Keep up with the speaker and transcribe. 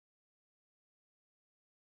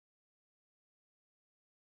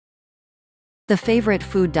The Favorite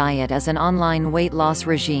Food Diet is an online weight loss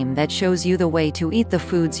regime that shows you the way to eat the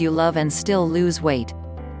foods you love and still lose weight.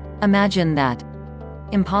 Imagine that.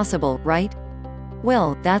 Impossible, right?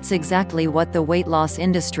 Well, that's exactly what the weight loss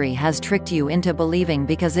industry has tricked you into believing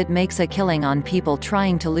because it makes a killing on people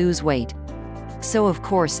trying to lose weight. So of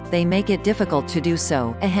course, they make it difficult to do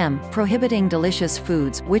so, prohibiting delicious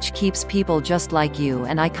foods, which keeps people just like you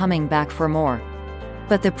and I coming back for more.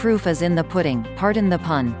 But the proof is in the pudding, pardon the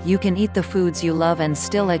pun. You can eat the foods you love and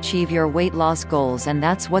still achieve your weight loss goals, and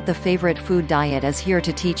that's what the Favorite Food Diet is here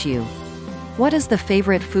to teach you. What is the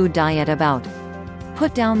Favorite Food Diet about?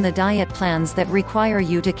 Put down the diet plans that require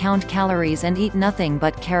you to count calories and eat nothing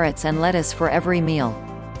but carrots and lettuce for every meal.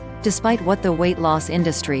 Despite what the weight loss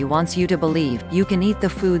industry wants you to believe, you can eat the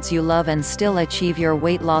foods you love and still achieve your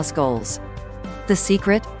weight loss goals. The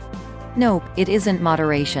secret? Nope, it isn't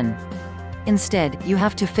moderation. Instead, you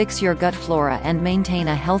have to fix your gut flora and maintain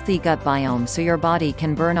a healthy gut biome so your body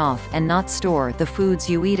can burn off and not store the foods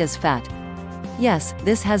you eat as fat. Yes,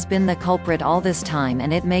 this has been the culprit all this time,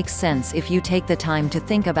 and it makes sense if you take the time to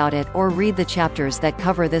think about it or read the chapters that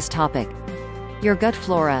cover this topic. Your gut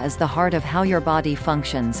flora is the heart of how your body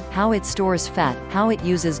functions, how it stores fat, how it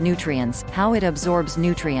uses nutrients, how it absorbs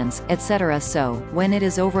nutrients, etc. So, when it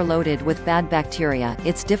is overloaded with bad bacteria,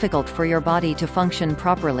 it's difficult for your body to function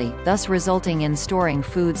properly, thus resulting in storing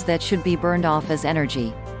foods that should be burned off as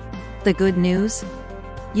energy. The good news?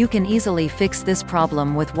 You can easily fix this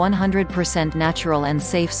problem with 100% natural and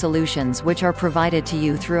safe solutions which are provided to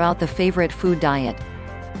you throughout the Favorite Food Diet.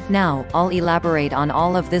 Now, I'll elaborate on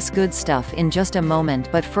all of this good stuff in just a moment,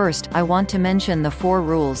 but first, I want to mention the 4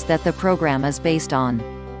 rules that the program is based on.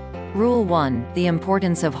 Rule 1, the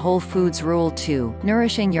importance of whole foods. Rule 2,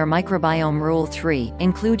 nourishing your microbiome. Rule 3,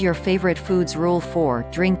 include your favorite foods. Rule 4,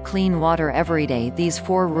 drink clean water every day. These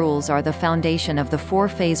 4 rules are the foundation of the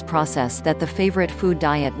 4-phase process that the Favorite Food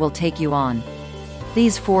Diet will take you on.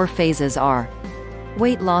 These 4 phases are: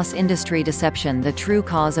 weight loss industry deception, the true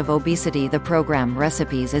cause of obesity. The program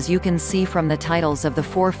recipes. As you can see from the titles of the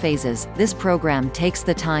 4 phases, this program takes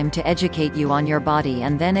the time to educate you on your body,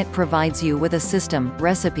 and then it provides you with a system,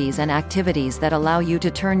 recipes and activities that allow you to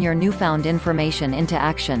turn your newfound information into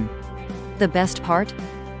action. The best part?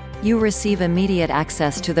 You receive immediate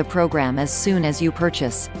access to the program as soon as you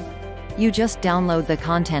purchase. You just download the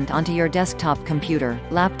content onto your desktop computer,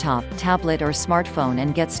 laptop, tablet or smartphone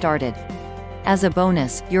and get started. As a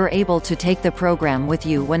bonus, you're able to take the program with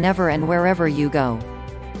you whenever and wherever you go.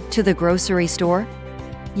 To the grocery store?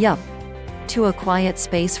 Yup. To a quiet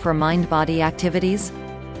space for mind-body activities?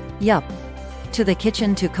 Yup. To the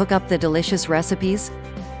kitchen to cook up the delicious recipes?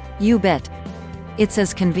 You bet. It's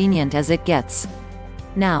as convenient as it gets.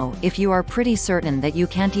 Now, if you are pretty certain that you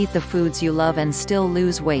can't eat the foods you love and still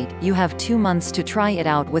lose weight, you have 2 months to try it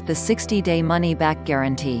out with the 60-day money-back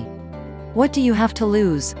guarantee. What do you have to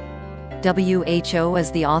lose? WHO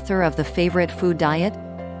is the author of the Favorite Food Diet.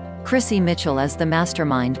 Chrissy Mitchell is the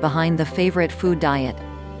mastermind behind the Favorite Food Diet.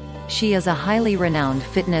 She is a highly renowned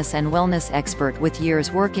fitness and wellness expert with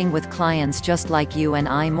years working with clients just like you and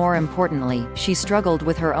I. More importantly, she struggled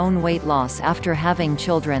with her own weight loss after having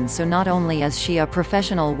children, so not only is she a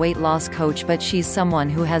professional weight loss coach, but she's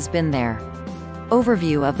someone who has been there.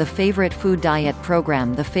 Overview of the Favorite Food Diet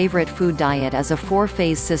program. The Favorite Food Diet is a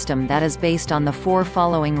 4-phase system that is based on the 4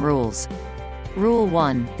 following rules. Rule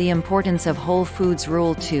 1, the importance of whole foods.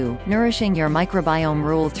 Rule 2, nourishing your microbiome.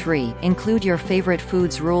 Rule 3, include your favorite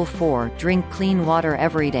foods. Rule 4, drink clean water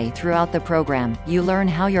every day. Throughout the program, you learn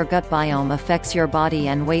how your gut biome affects your body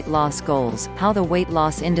and weight loss goals, how the weight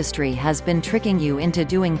loss industry has been tricking you into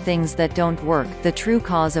doing things that don't work, the true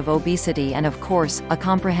cause of obesity, and of course, a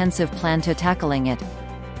comprehensive plan to tackling it.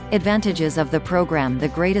 Advantages of the program. The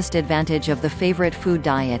greatest advantage of the Favorite Food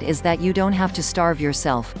Diet is that you don't have to starve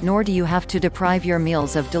yourself, nor do you have to deprive your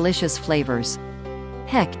meals of delicious flavors.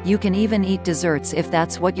 Heck, you can even eat desserts if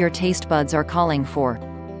that's what your taste buds are calling for.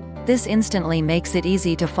 This instantly makes it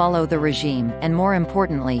easy to follow the regime, and more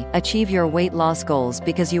importantly, achieve your weight loss goals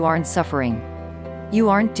because you aren't suffering. You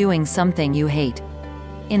aren't doing something you hate.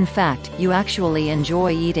 In fact, you actually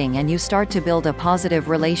enjoy eating, and you start to build a positive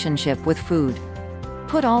relationship with food.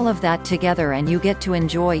 Put all of that together and you get to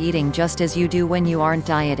enjoy eating just as you do when you aren't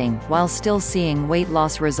dieting, while still seeing weight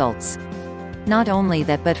loss results. Not only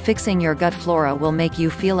that, but fixing your gut flora will make you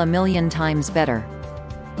feel 1,000,000 times better.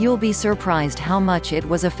 You'll be surprised how much it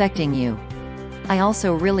was affecting you. I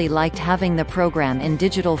also really liked having the program in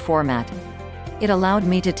digital format. It allowed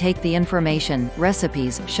me to take the information,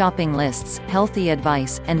 recipes, shopping lists, healthy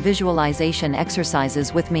advice, and visualization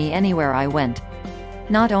exercises with me anywhere I went.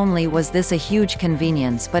 Not only was this a huge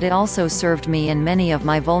convenience, but it also served me in many of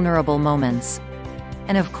my vulnerable moments.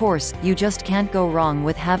 And of course, you just can't go wrong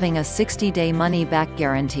with having a 60-day money-back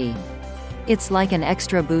guarantee. It's like an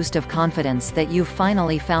extra boost of confidence that you've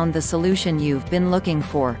finally found the solution you've been looking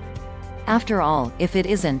for. After all, if it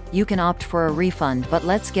isn't, you can opt for a refund, but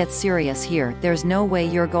let's get serious here, there's no way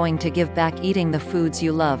you're going to give back eating the foods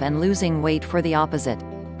you love and losing weight for the opposite.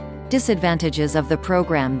 Disadvantages of the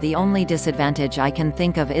program. The only disadvantage I can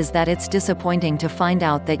think of is that it's disappointing to find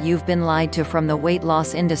out that you've been lied to from the weight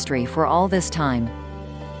loss industry for all this time.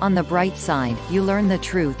 On the bright side, you learn the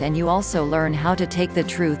truth, and you also learn how to take the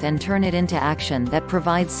truth and turn it into action that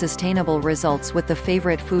provides sustainable results with the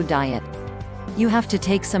favorite food diet. You have to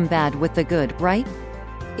take some bad with the good, right?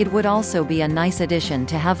 It would also be a nice addition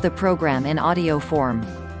to have the program in audio form.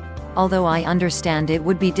 Although I understand it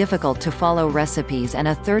would be difficult to follow recipes and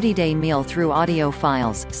a 30-day meal through audio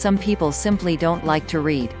files, some people simply don't like to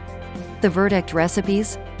read. The verdict: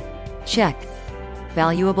 recipes? Check.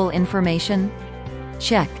 Valuable information?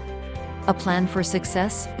 Check. A plan for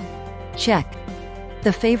success? Check.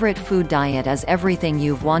 The favorite food diet is everything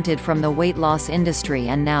you've wanted from the weight loss industry,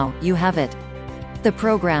 and now, you have it. The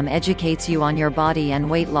program educates you on your body and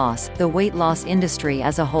weight loss, the weight loss industry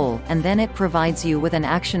as a whole, and then it provides you with an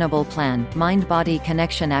actionable plan, mind-body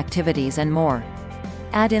connection activities and more.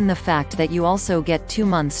 Add in the fact that you also get 2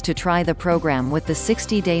 months to try the program with the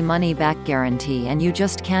 60-day money-back guarantee, and you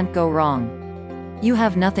just can't go wrong. You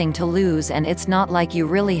have nothing to lose, and it's not like you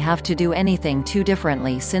really have to do anything too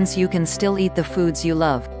differently since you can still eat the foods you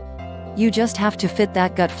love. You just have to fit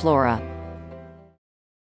that gut flora,